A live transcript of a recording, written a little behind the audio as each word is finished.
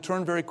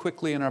Turn very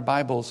quickly in our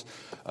Bibles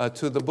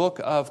to the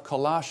book of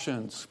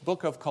Colossians.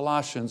 Book of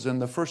Colossians, in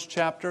the first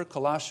chapter,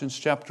 Colossians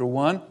chapter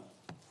 1.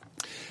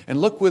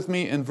 And look with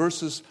me in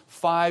verses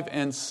 5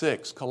 and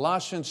 6.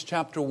 Colossians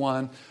chapter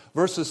 1,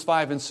 verses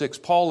 5 and 6.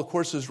 Paul, of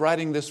course, is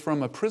writing this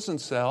from a prison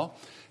cell.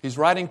 He's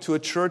writing to a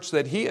church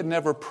that he had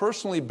never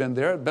personally been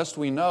there. Best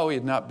we know, he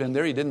had not been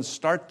there. He didn't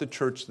start the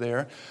church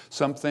there.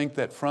 Some think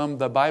that from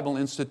the Bible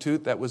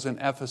Institute that was in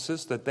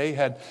Ephesus, that they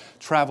had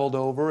traveled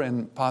over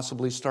and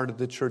possibly started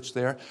the church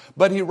there.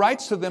 But he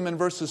writes to them in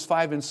verses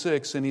 5 and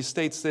 6, and he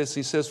states this.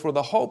 He says, "For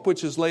the hope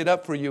which is laid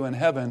up for you in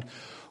heaven,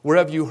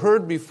 whereof you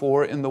heard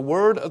before in the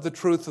word of the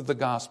truth of the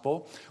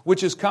gospel,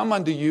 which is come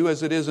unto you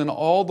as it is in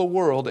all the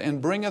world,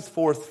 and bringeth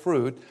forth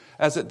fruit,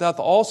 as it doth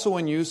also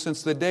in you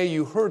since the day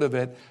you heard of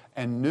it,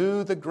 and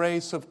knew the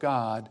grace of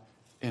God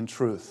in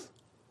truth."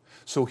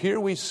 So here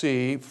we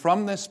see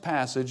from this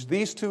passage,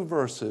 these two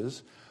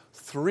verses,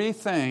 three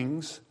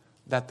things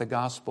that the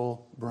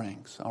gospel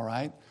brings. All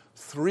right?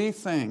 Three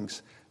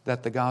things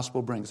that the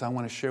gospel brings. I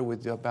want to share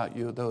with you about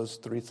those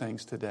three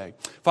things today.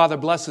 Father,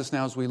 bless us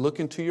now as we look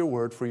into your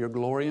word for your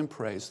glory and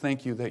praise.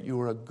 Thank you that you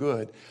are a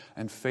good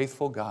and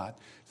faithful God.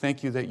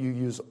 Thank you that you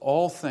use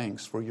all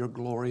things for your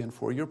glory and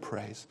for your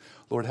praise.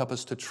 Lord, help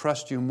us to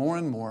trust you more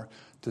and more,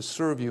 to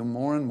serve you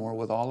more and more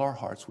with all our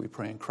hearts, we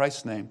pray in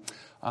Christ's name.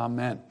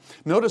 Amen.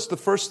 Notice the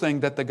first thing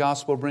that the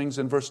gospel brings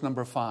in verse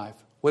number 5.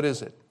 What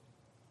is it?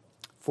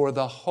 For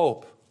the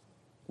hope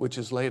which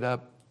is laid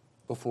up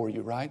before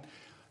you, right?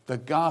 The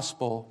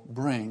gospel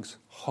brings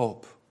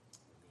hope.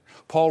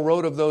 Paul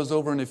wrote of those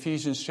over in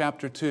Ephesians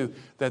chapter 2,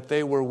 that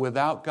they were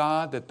without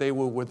God, that they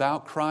were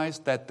without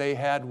Christ, that they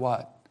had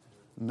what?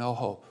 No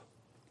hope.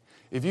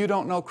 If you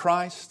don't know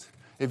Christ,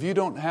 if you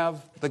don't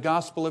have the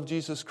gospel of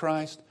Jesus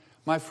Christ,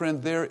 my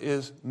friend, there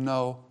is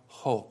no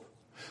hope.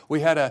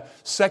 We had a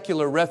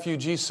secular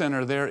refugee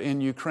center there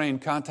in Ukraine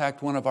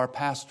contact one of our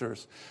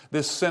pastors.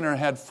 This center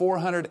had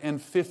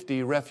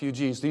 450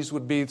 refugees. These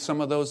would be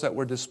some of those that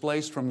were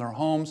displaced from their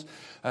homes.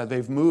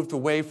 They've moved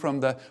away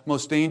from the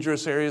most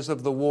dangerous areas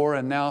of the war,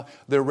 and now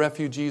they're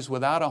refugees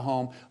without a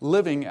home,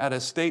 living at a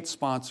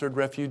state-sponsored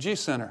refugee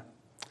center.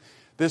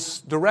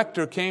 This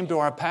director came to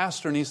our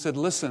pastor and he said,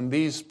 "Listen,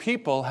 these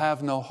people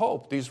have no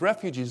hope. These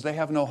refugees, they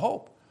have no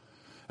hope."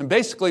 And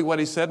basically what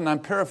he said, and I'm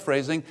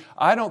paraphrasing,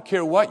 "I don't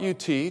care what you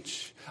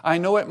teach. I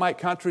know it might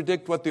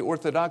contradict what the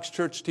Orthodox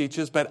Church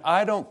teaches, but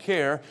I don't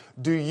care.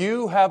 Do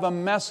you have a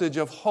message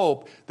of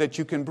hope that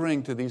you can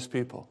bring to these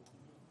people?"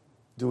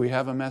 Do we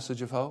have a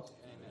message of hope?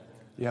 Amen.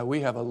 Yeah,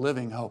 we have a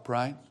living hope,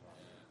 right?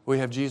 We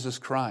have Jesus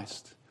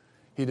Christ.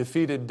 He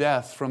defeated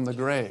death from the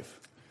grave.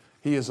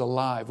 He is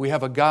alive. We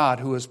have a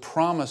God who has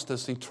promised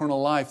us eternal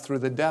life through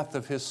the death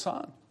of His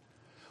Son.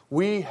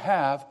 We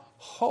have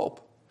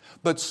hope.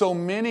 But so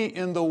many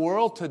in the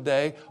world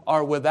today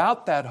are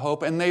without that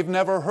hope, and they've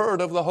never heard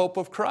of the hope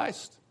of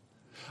Christ.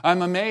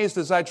 I'm amazed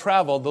as I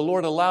traveled. The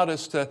Lord allowed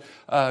us to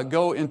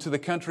go into the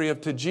country of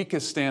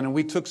Tajikistan, and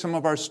we took some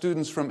of our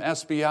students from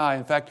SBI.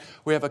 In fact,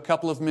 we have a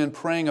couple of men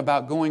praying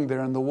about going there,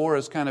 and the war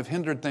has kind of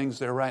hindered things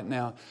there right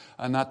now,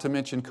 not to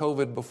mention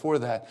COVID before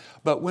that.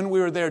 But when we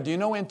were there, do you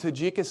know in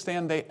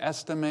Tajikistan they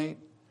estimate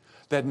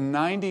that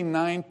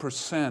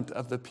 99%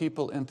 of the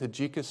people in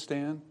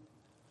Tajikistan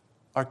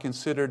are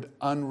considered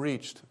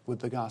unreached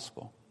with the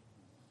gospel?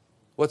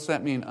 What's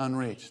that mean,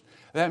 unreached?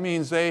 That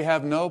means they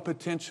have no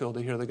potential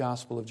to hear the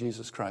gospel of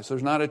Jesus Christ.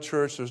 There's not a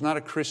church, there's not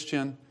a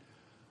Christian.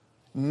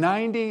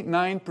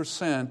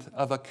 99%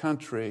 of a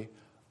country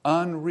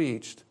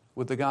unreached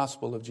with the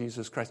gospel of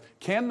Jesus Christ.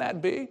 Can that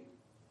be?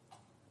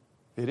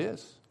 It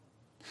is.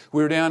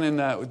 We were down in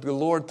the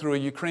Lord through a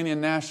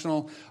Ukrainian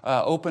national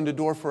opened a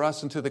door for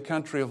us into the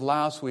country of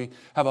Laos. We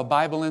have a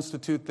Bible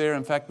Institute there.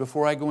 In fact,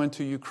 before I go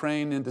into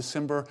Ukraine in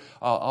December,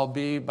 I'll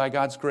be, by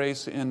God's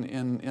grace,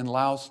 in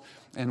Laos.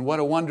 And what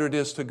a wonder it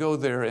is to go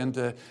there.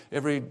 And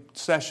every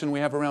session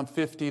we have around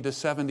 50 to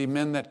 70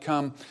 men that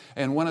come.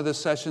 And one of the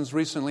sessions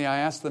recently I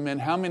asked the men,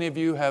 "How many of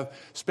you have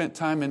spent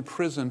time in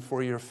prison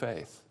for your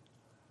faith?"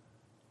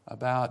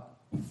 About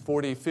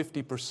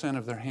 40-50%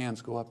 of their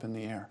hands go up in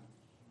the air.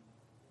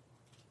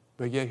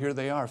 But yet here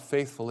they are,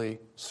 faithfully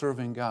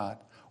serving God,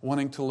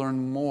 wanting to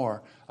learn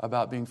more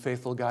about being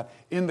faithful to God.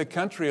 In the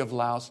country of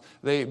Laos,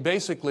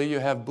 you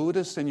have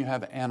Buddhists and you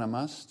have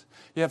animists.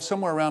 You have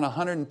somewhere around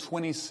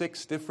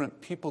 126 different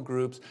people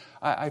groups.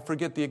 I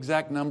forget the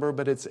exact number,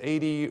 but it's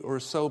 80 or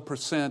so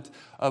percent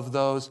of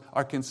those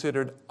are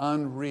considered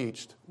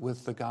unreached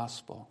with the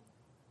gospel.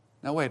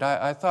 Now wait,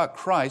 I thought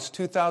Christ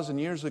 2,000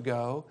 years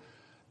ago,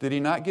 did He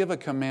not give a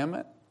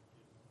commandment?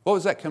 What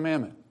was that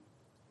commandment?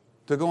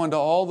 To go into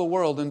all the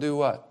world and do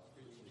what?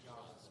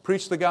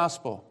 Preach the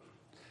gospel.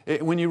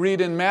 When you read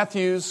in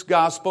Matthew's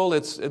gospel,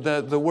 it's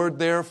the word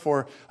there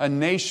for a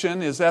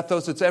nation is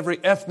ethnos. It's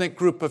every ethnic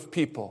group of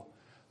people.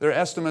 There are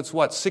estimates,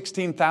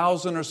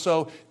 16,000 or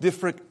so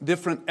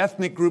different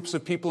ethnic groups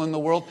of people in the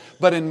world.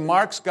 But in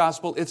Mark's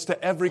gospel, it's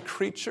to every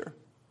creature.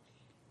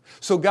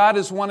 So God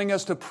is wanting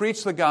us to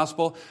preach the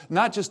gospel,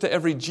 not just to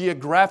every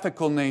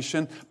geographical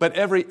nation, but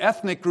every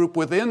ethnic group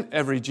within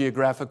every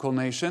geographical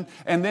nation,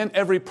 and then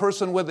every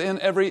person within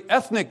every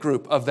ethnic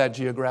group of that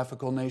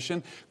geographical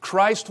nation.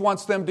 Christ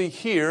wants them to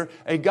hear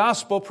a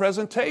gospel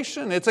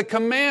presentation. It's a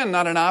command,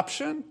 not an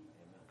option.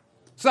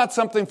 It's not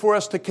something for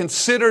us to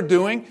consider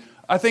doing.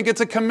 I think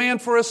it's a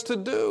command for us to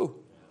do.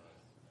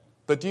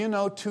 But do you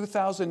know,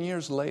 2,000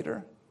 years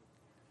later,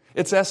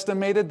 it's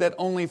estimated that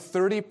only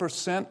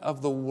 30%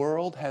 of the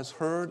world has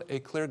heard a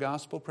clear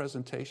gospel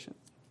presentation.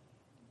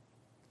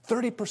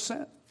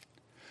 30%.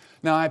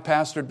 Now, I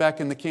pastored back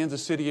in the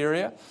Kansas City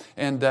area,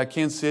 and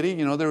Kansas City,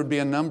 there would be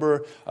a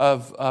number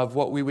of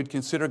what we would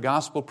consider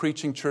gospel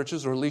preaching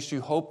churches, or at least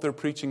you hope they're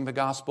preaching the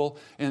gospel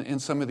in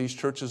some of these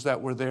churches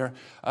that were there.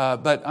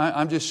 But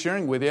I'm just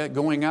sharing with you,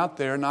 going out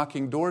there,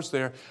 knocking doors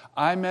there,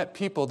 I met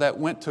people that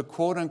went to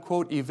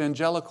quote-unquote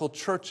evangelical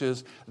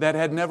churches that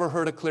had never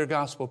heard a clear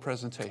gospel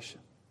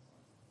presentation.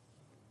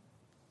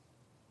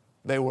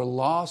 They were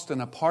lost and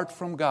apart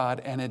from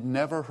God and had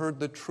never heard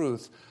the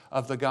truth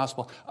of the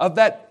gospel. Of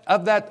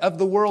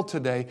the world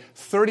today,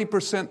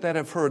 30% that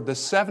have heard, the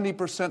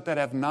 70% that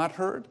have not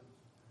heard,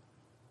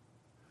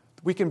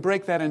 we can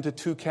break that into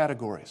two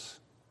categories.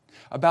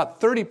 About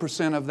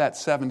 30% of that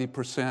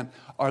 70%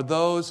 are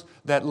those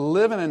that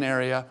live in an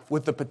area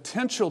with the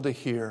potential to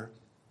hear,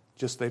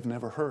 just they've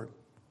never heard.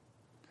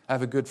 I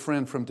have a good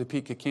friend from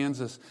Topeka,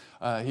 Kansas.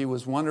 He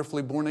was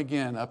wonderfully born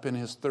again up in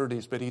his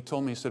 30s, but he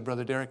told me, he said,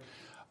 Brother Derek,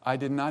 I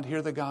did not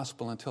hear the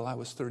gospel until I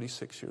was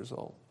 36 years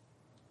old.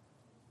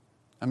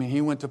 I mean,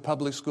 he went to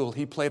public school.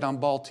 He played on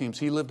ball teams.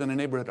 He lived in a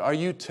neighborhood. Are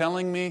you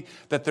telling me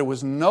that there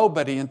was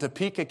nobody in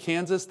Topeka,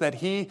 Kansas that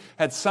he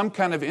had some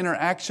kind of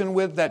interaction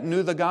with that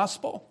knew the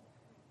gospel?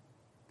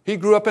 He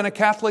grew up in a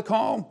Catholic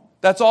home.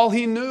 That's all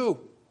he knew.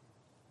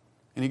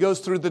 And he goes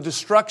through the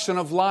destruction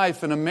of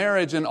life and a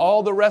marriage and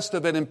all the rest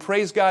of it. And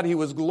praise God, he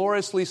was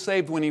gloriously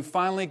saved when he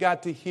finally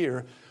got to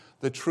hear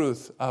the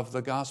truth of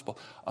the gospel.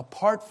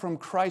 Apart from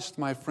Christ,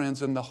 my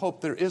friends, and the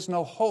hope, there is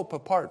no hope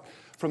apart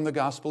from the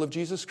gospel of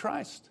Jesus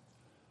Christ.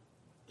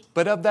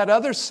 But of that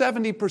other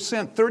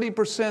 70%,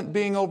 30%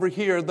 being over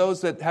here,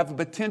 those that have a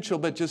potential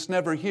but just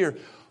never hear,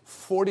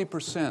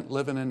 40%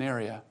 live in an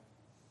area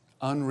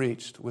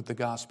unreached with the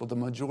gospel. The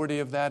majority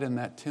of that in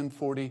that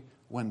 1040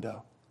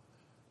 window.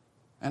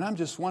 And I'm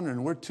just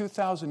wondering, we're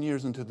 2,000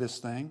 years into this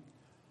thing.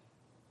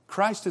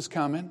 Christ is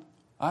coming.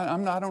 I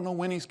don't know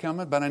when He's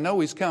coming, but I know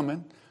He's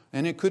coming.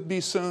 And it could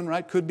be soon,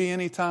 right? Could be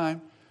any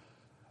time.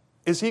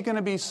 Is He going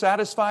to be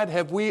satisfied?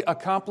 Have we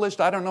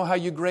accomplished? I don't know how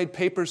you grade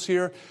papers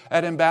here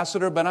at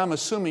Ambassador, but I'm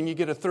assuming you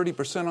get a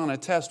 30% on a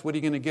test. What are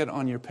you going to get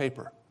on your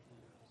paper?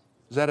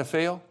 Is that a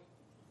fail?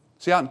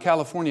 See, out in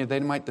California,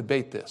 they might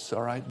debate this,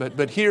 all right?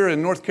 But here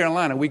in North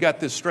Carolina, we got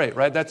this straight,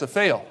 right? That's a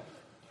fail.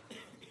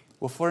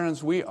 Well,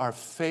 friends, we are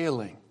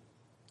failing.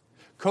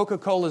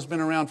 Coca-Cola's been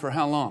around for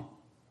how long?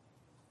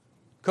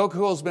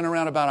 Coca-Cola's been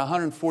around about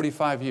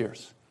 145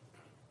 years.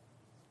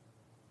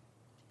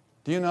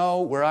 Do you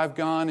know where I've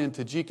gone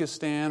into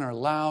Tajikistan or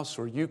Laos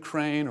or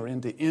Ukraine or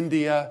into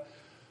India?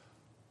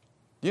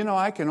 Do you know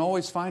I can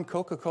always find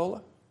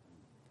Coca-Cola?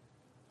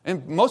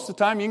 And most of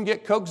the time you can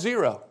get Coke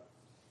Zero.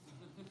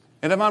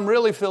 And if I'm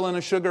really feeling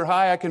a sugar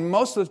high, I can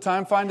most of the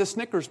time find a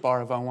Snickers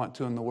bar if I want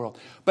to in the world.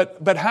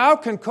 But how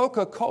can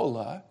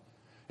Coca-Cola,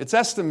 it's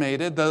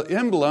estimated, the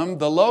emblem,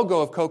 the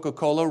logo of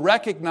Coca-Cola,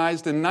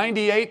 recognized in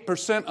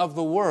 98% of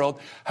the world.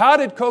 How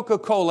did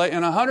Coca-Cola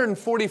in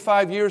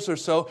 145 years or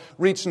so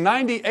reach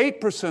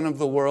 98% of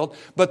the world,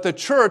 but the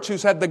church,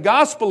 who's had the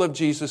gospel of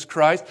Jesus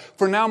Christ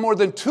for now more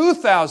than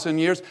 2,000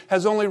 years,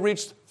 has only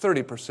reached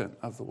 30%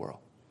 of the world?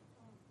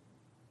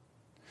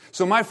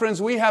 So my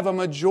friends, we have a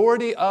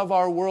majority of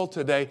our world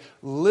today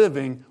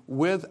living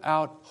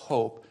without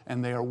hope,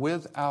 and they are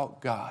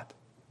without God.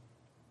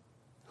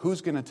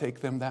 Who's going to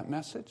take them that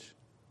message?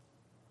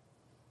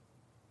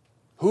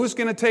 Who's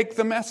going to take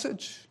the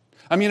message?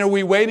 I mean, are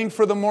we waiting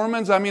for the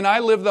Mormons? I mean, I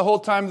lived the whole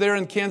time there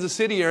in Kansas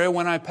City area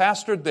when I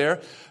pastored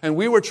there, and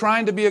we were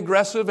trying to be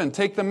aggressive and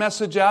take the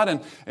message out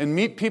and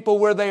meet people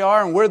where they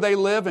are and where they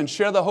live and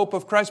share the hope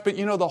of Christ. But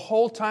the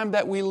whole time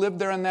that we lived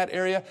there in that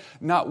area,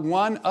 not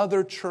one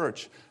other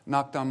church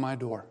knocked on my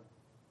door.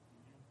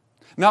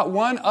 Not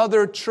one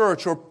other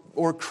church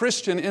or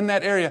Christian in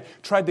that area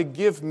tried to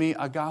give me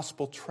a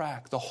gospel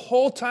tract the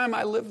whole time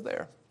I lived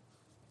there.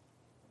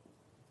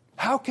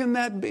 How can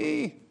that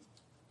be?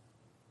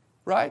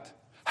 Right?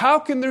 How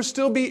can there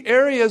still be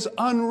areas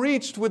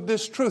unreached with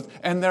this truth?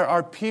 And there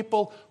are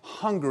people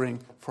hungering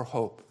for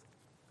hope.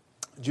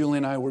 Julie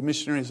and I were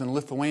missionaries in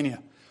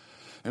Lithuania.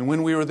 And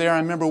when we were there, I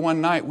remember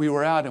one night we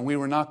were out and we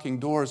were knocking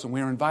doors and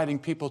we were inviting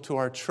people to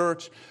our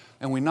church.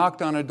 And we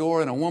knocked on a door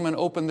and a woman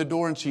opened the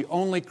door and she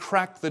only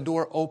cracked the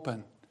door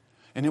open.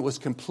 And it was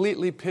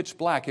completely pitch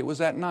black. It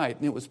was at night,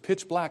 and it was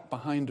pitch black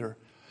behind her.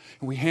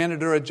 And we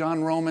handed her a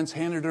John Romans,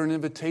 handed her an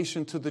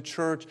invitation to the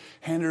church,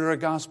 handed her a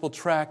gospel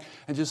tract,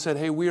 and just said,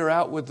 hey, we are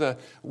out with the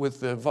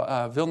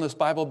Vilnius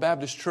Bible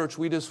Baptist Church.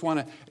 We just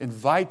want to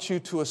invite you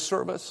to a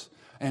service.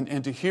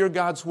 and to hear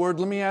God's word.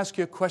 Let me ask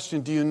you a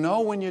question. Do you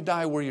know when you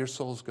die where your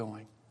soul's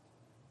going?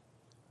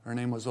 Her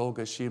name was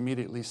Olga. She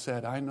immediately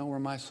said, I know where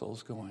my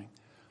soul's going.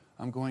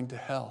 I'm going to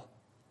hell.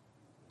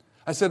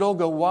 I said,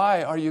 Olga,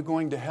 why are you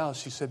going to hell?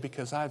 She said,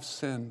 because I've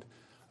sinned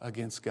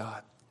against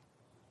God.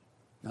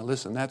 Now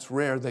listen, that's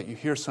rare that you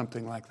hear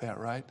something like that,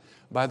 right?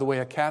 By the way,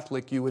 a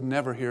Catholic, you would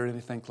never hear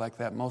anything like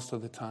that most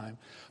of the time.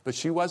 But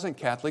she wasn't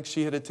Catholic.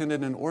 She had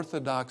attended an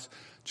Orthodox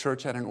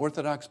church, had an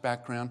Orthodox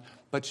background,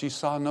 but she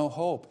saw no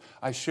hope.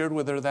 I shared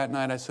with her that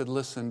night, I said,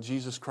 listen,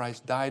 Jesus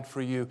Christ died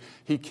for you.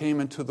 He came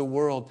into the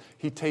world.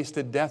 He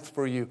tasted death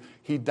for you.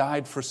 He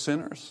died for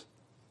sinners.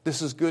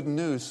 This is good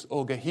news,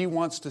 Olga. He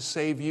wants to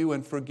save you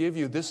and forgive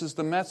you. This is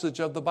the message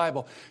of the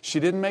Bible.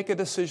 She didn't make a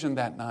decision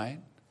that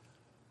night.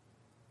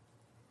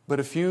 But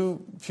a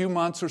few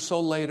months or so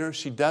later,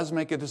 she does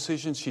make a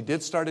decision. She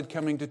did started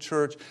coming to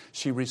church.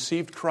 She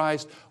received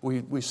Christ.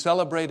 We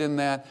celebrate in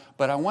that.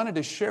 But I wanted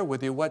to share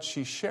with you what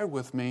she shared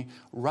with me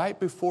right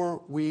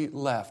before we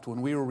left.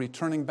 When we were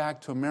returning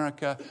back to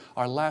America,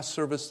 our last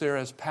service there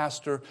as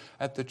pastor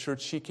at the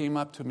church, she came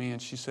up to me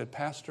and she said,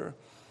 Pastor,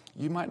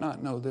 you might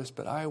not know this,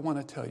 but I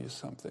want to tell you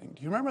something.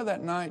 Do you remember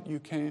that night you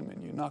came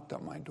and you knocked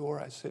on my door?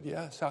 I said,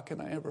 yes. How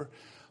can I ever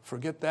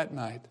forget that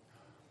night?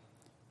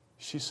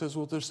 She says,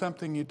 well, there's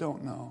something you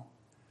don't know.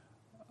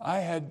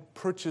 I had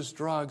purchased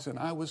drugs and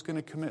I was going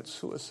to commit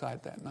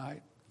suicide that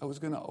night. I was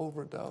going to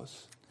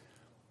overdose.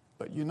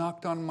 But you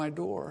knocked on my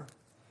door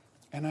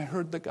and I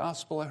heard the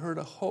gospel. I heard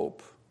a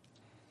hope.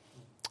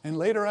 And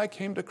later I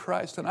came to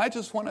Christ, and I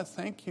just want to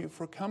thank you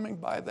for coming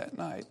by that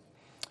night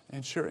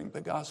and sharing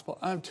the gospel.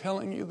 I'm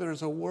telling you,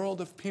 there's a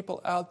world of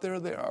people out there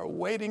that are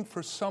waiting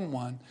for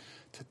someone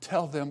to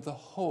tell them the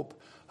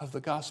hope of the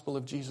gospel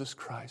of Jesus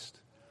Christ.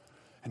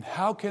 And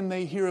how can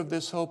they hear of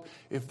this hope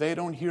if they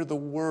don't hear the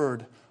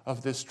word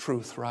of this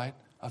truth, right?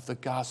 Of the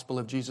gospel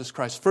of Jesus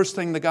Christ. First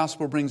thing, the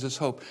gospel brings us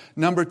hope.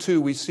 Number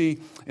two, we see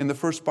in the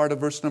first part of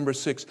verse number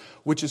 6,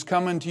 which is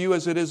come unto you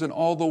as it is in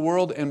all the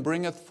world, and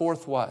bringeth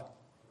forth what?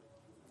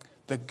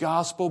 The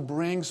gospel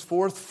brings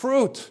forth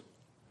fruit.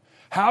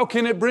 How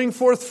can it bring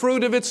forth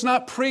fruit if it's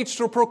not preached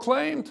or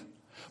proclaimed?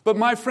 But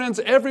my friends,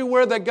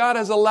 everywhere that God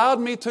has allowed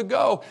me to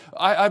go,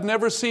 I've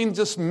never seen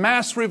just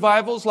mass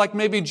revivals like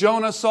maybe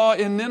Jonah saw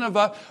in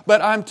Nineveh,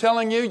 but I'm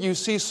telling you, you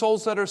see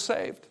souls that are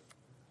saved.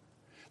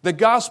 The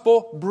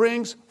gospel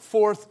brings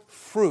forth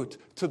fruit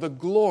to the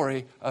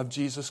glory of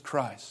Jesus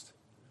Christ.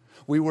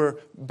 We were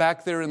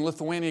back there in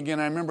Lithuania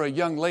again. I remember a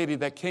young lady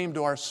that came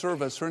to our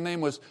service. Her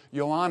name was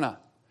Joanna.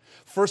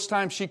 First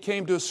time she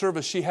came to a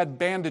service, she had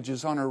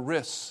bandages on her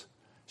wrists.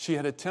 She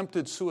had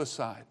attempted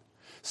suicide.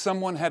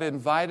 Someone had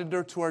invited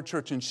her to our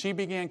church, and she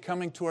began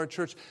coming to our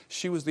church.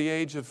 She was the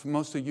age of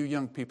most of you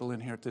young people in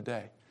here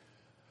today.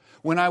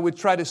 When I would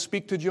try to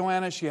speak to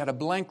Joanna, she had a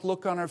blank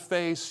look on her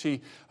face.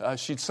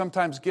 She'd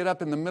sometimes get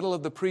up in the middle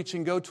of the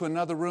preaching, go to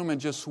another room,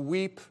 and just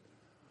weep.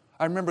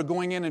 I remember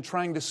going in and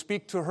trying to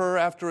speak to her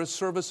after a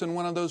service in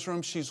one of those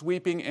rooms. She's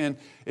weeping, and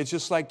it's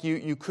just like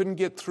you couldn't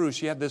get through.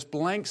 She had this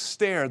blank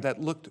stare that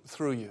looked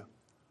through you.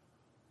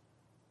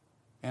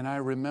 And I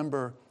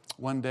remember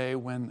one day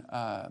when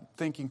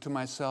thinking to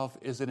myself,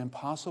 is it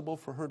impossible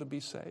for her to be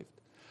saved?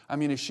 I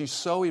mean, is she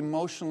so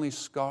emotionally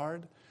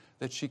scarred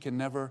that she can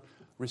never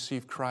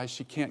receive Christ?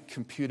 She can't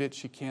compute it.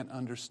 She can't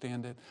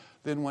understand it.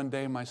 Then one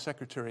day my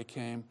secretary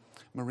came,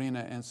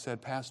 Marina, and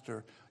said,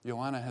 Pastor,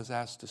 Joanna has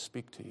asked to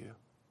speak to you.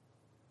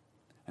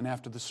 And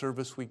after the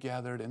service we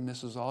gathered, and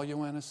this is all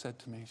Joanna said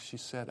to me.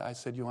 I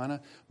said,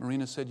 Joanna,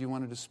 Marina said you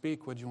wanted to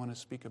speak. What do you want to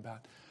speak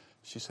about?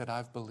 She said,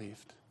 I've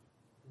believed.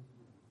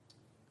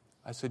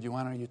 I said,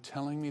 Joanna, are you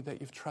telling me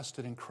that you've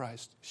trusted in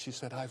Christ? She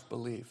said, I've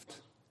believed.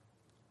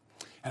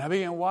 And I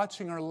began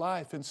watching her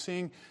life and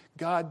seeing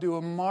God do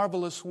a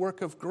marvelous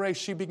work of grace.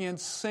 She began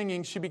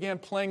singing. She began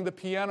playing the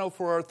piano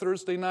for our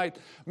Thursday night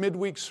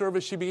midweek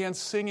service. She began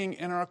singing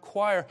in our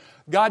choir.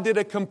 God did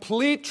a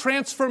complete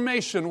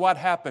transformation. What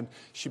happened?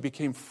 She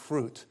became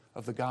fruit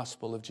of the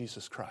gospel of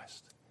Jesus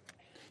Christ.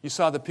 You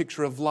saw the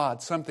picture of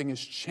Vlad. Something has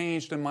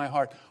changed in my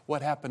heart.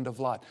 What happened to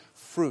Vlad?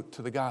 Fruit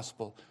to the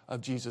gospel of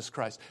Jesus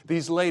Christ.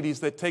 These ladies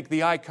that take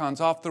the icons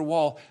off their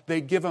wall,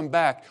 they give them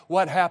back.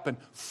 What happened?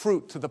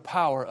 Fruit to the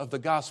power of the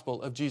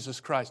gospel of Jesus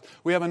Christ.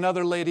 We have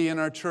another lady in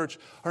our church.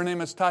 Her name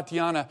is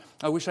Tatiana.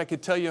 I wish I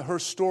could tell you her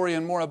story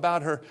and more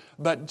about her,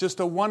 but just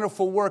a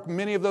wonderful work.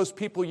 Many of those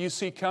people you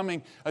see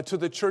coming to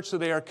the church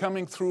today are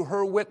coming through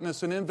her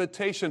witness and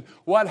invitation.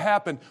 What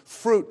happened?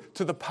 Fruit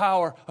to the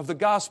power of the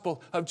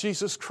gospel of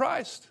Jesus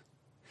Christ.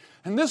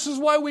 And this is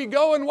why we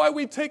go and why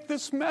we take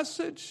this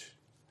message.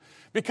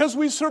 Because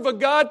we serve a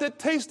God that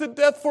tasted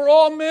death for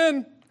all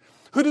men,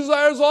 who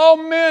desires all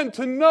men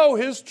to know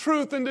His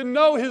truth and to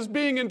know His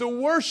being and to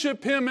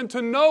worship Him and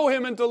to know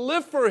Him and to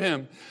live for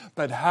Him.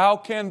 But how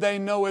can they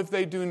know if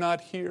they do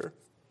not hear?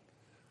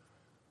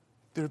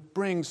 that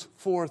brings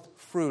forth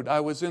fruit.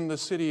 I was in the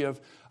city of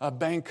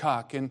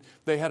Bangkok, and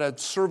they had a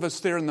service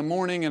there in the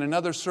morning and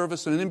another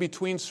service, and in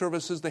between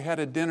services they had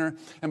a dinner.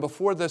 And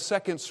before the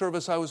second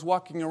service, I was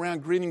walking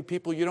around greeting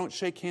people. You don't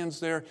shake hands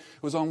there.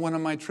 It was on one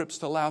of my trips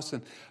to Laos,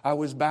 and I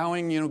was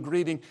bowing,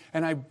 greeting,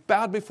 and I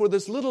bowed before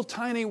this little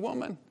tiny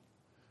woman.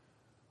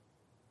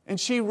 And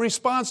she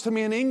responds to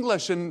me in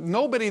English, and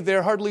nobody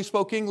there hardly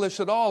spoke English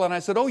at all. And I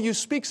said, "Oh, you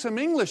speak some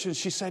English?" And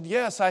she said,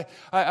 "Yes."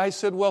 I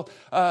said, "Well,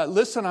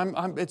 listen,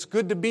 it's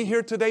good to be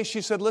here today."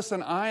 She said,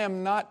 "Listen, I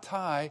am not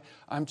Thai,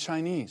 I'm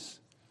Chinese."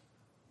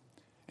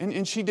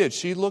 And she did.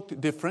 She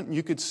looked different.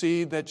 You could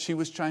see that she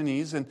was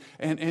Chinese.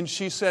 And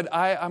she said,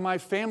 my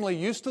family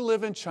used to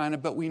live in China,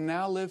 but we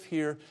now live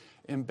here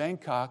in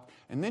Bangkok.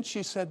 And then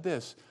she said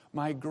this,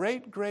 "My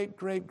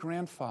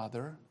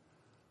great-great-great-grandfather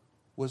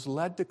was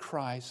led to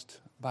Christ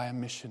by a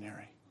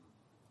missionary."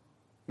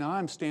 Now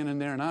I'm standing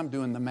there and I'm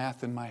doing the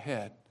math in my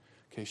head.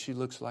 Okay, she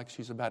looks like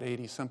she's about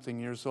 80-something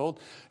years old,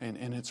 and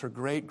it's her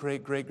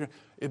great-great-great.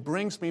 It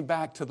brings me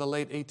back to the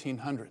late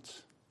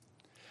 1800s.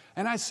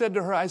 And I said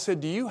to her,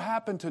 "Do you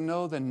happen to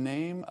know the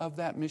name of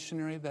that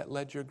missionary that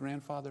led your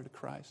grandfather to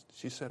Christ?"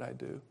 She said, "I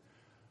do."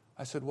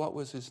 I said, "What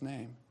was his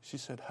name?" She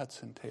said,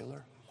 "Hudson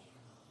Taylor."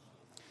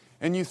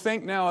 And you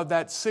think now of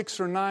that 6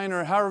 or 9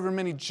 or however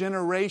many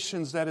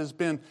generations that has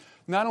been.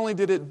 Not only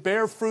did it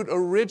bear fruit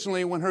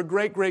originally when her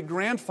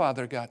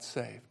great-great-grandfather got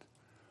saved,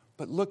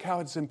 but look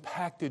how it's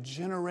impacted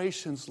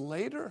generations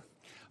later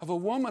of a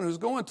woman who's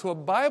going to a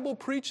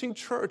Bible-preaching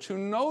church, who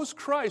knows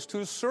Christ,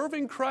 who's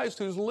serving Christ,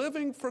 who's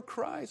living for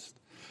Christ.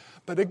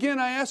 But again,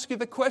 I ask you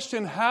the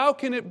question, how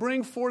can it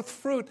bring forth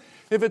fruit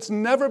if it's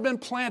never been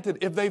planted,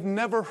 if they've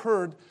never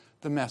heard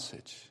the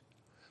message?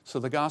 So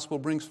the gospel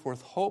brings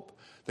forth hope.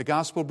 The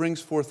gospel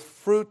brings forth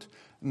fruit.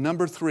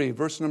 Number 3,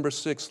 verse number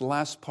 6,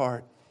 last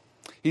part.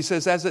 He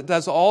says, "As it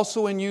does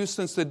also in you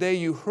since the day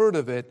you heard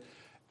of it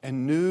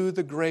and knew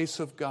the grace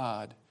of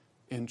God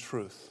in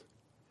truth."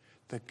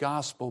 The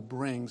gospel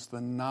brings the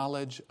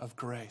knowledge of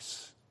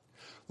grace.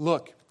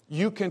 Look,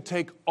 you can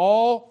take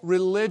all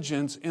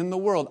religions in the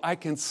world. I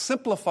can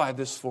simplify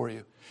this for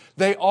you.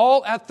 They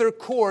all at their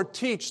core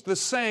teach the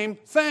same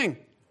thing.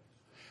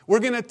 We're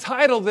going to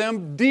title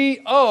them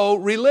D-O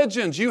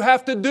religions. You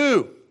have to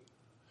do.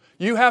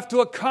 You have to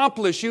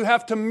accomplish, you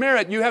have to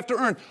merit, you have to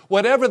earn.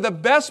 Whatever the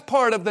best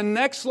part of the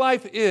next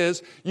life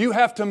is, you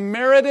have to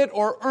merit it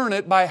or earn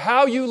it by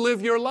how you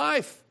live your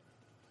life.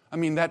 I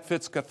mean, that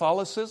fits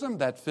Catholicism,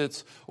 that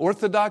fits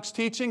Orthodox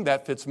teaching,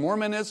 that fits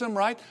Mormonism,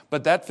 right?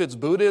 But that fits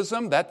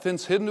Buddhism, that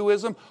fits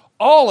Hinduism.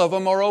 All of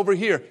them are over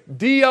here.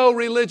 D-O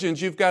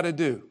religions you've got to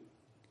do.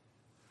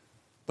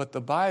 But the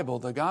Bible,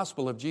 the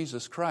gospel of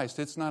Jesus Christ,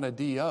 it's not a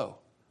D-O.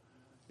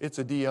 It's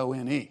a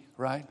D-O-N-E,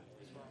 right?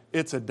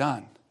 It's a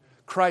done.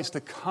 Christ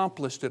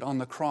accomplished it on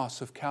the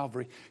cross of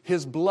Calvary.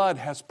 His blood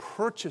has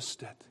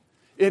purchased it.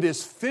 It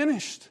is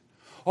finished.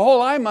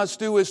 All I must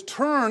do is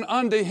turn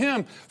unto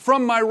Him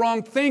from my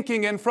wrong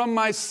thinking and from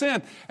my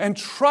sin and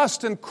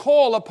trust and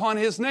call upon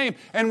His name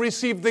and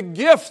receive the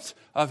gift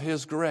of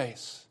His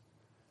grace.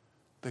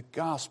 The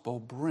gospel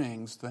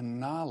brings the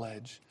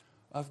knowledge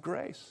of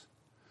grace.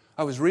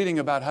 I was reading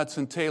about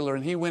Hudson Taylor,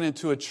 and he went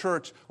into a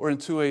church or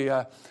into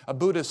a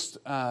Buddhist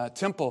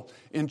temple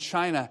in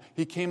China.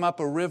 He came up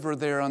a river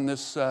there on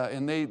this,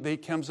 and they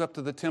comes up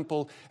to the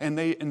temple, and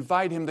they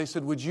invite him. They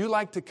said, "Would you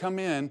like to come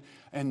in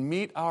and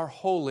meet our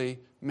holy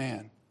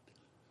man?"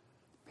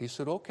 He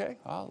said, "Okay,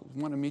 I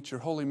want to meet your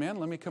holy man.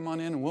 Let me come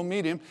on in and we'll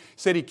meet him." He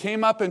said he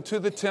came up into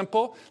the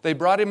temple. They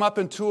brought him up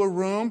into a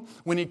room.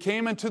 When he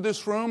came into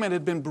this room, it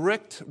had been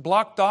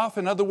blocked off.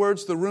 In other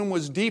words, the room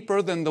was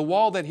deeper than the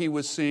wall that he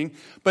was seeing.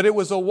 But it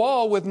was a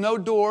wall with no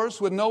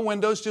doors, with no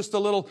windows, just a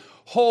little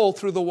hole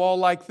through the wall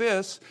like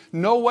this.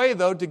 No way,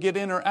 though, to get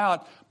in or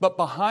out. But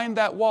behind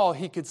that wall,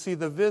 he could see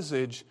the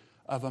visage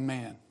of a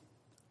man.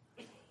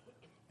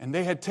 And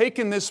they had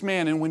taken this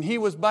man, and when he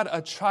was but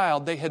a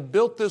child, they had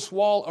built this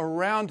wall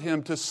around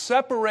him to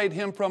separate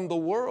him from the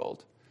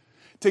world,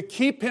 to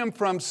keep him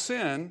from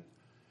sin,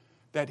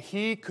 that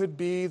he could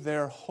be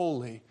their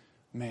holy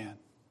man.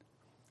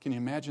 Can you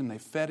imagine? They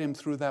fed him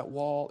through that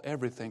wall.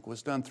 Everything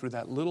was done through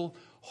that little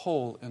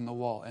hole in the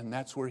wall, and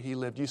that's where he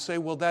lived. You say,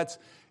 well, that's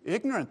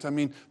ignorant. I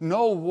mean,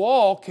 no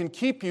wall can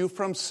keep you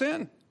from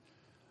sin.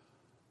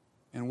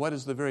 And what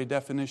is the very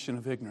definition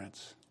of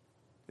ignorance?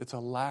 It's a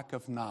lack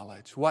of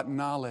knowledge. What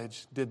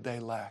knowledge did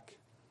they lack?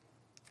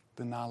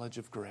 The knowledge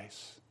of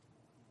grace.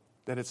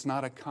 That it's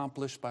not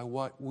accomplished by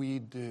what we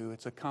do.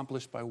 It's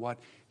accomplished by what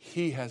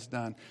He has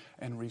done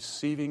and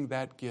receiving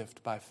that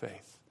gift by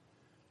faith.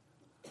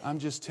 I'm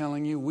just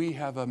telling you, we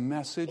have a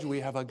message,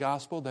 we have a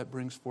gospel that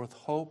brings forth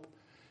hope,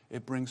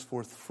 it brings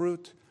forth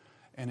fruit,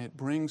 and it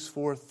brings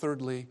forth,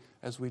 thirdly,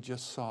 as we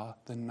just saw,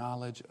 the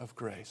knowledge of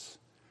grace.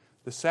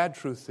 The sad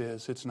truth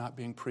is, it's not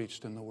being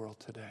preached in the world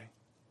today.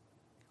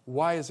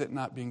 Why is it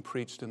not being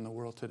preached in the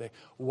world today?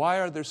 Why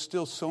are there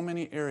still so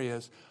many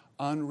areas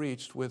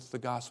unreached with the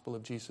gospel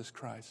of Jesus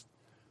Christ?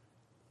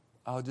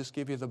 I'll just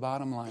give you the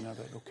bottom line of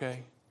it,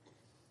 okay?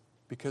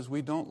 Because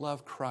we don't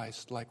love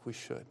Christ like we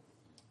should.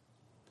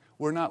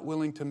 we're not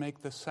willing to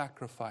make the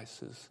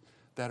sacrifices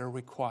that are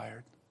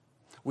required.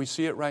 We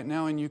see it right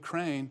now in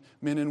Ukraine,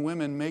 men and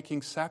women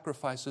making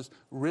sacrifices,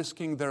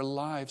 risking their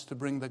lives to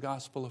bring the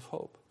gospel of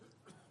hope.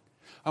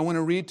 I want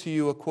to read to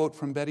you a quote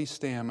from Betty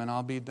Stam, and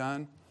I'll be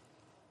done.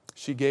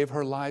 She gave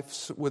her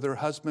life with her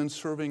husband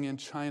serving in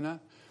China.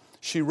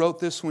 She wrote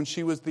this when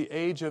she was the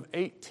age of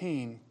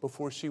 18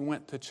 before she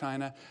went to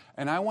China.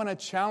 And I want to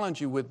challenge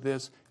you with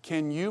this.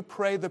 Can you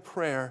pray the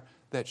prayer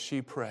that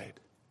she prayed?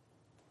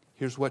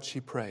 Here's what she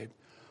prayed.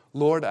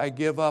 Lord, I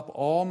give up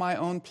all my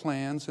own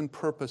plans and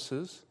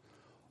purposes,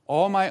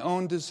 all my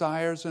own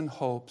desires and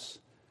hopes,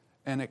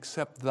 and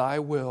accept thy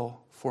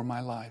will for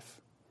my life.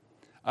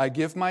 I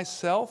give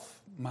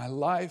myself, my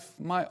life,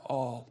 my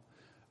all,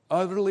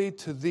 utterly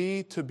to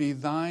thee to be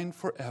thine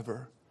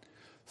forever.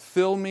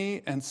 Fill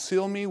me and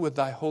seal me with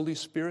thy Holy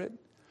Spirit.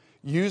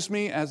 Use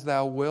me as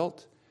thou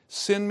wilt.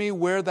 Send me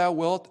where thou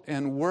wilt,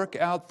 and work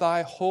out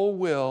thy whole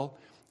will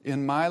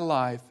in my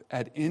life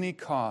at any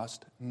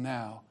cost,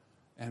 now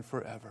and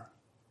forever.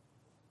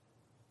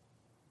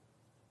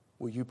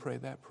 Will you pray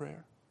that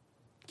prayer?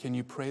 Can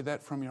you pray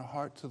that from your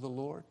heart to the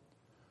Lord?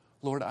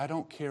 Lord, I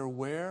don't care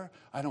where,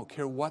 I don't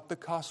care what the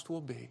cost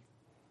will be.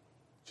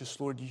 Just,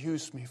 Lord,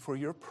 use me for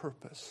your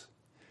purpose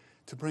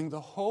to bring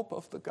the hope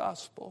of the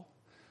gospel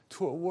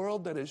to a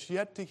world that is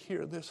yet to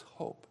hear this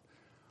hope.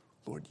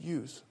 Lord,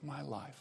 use my life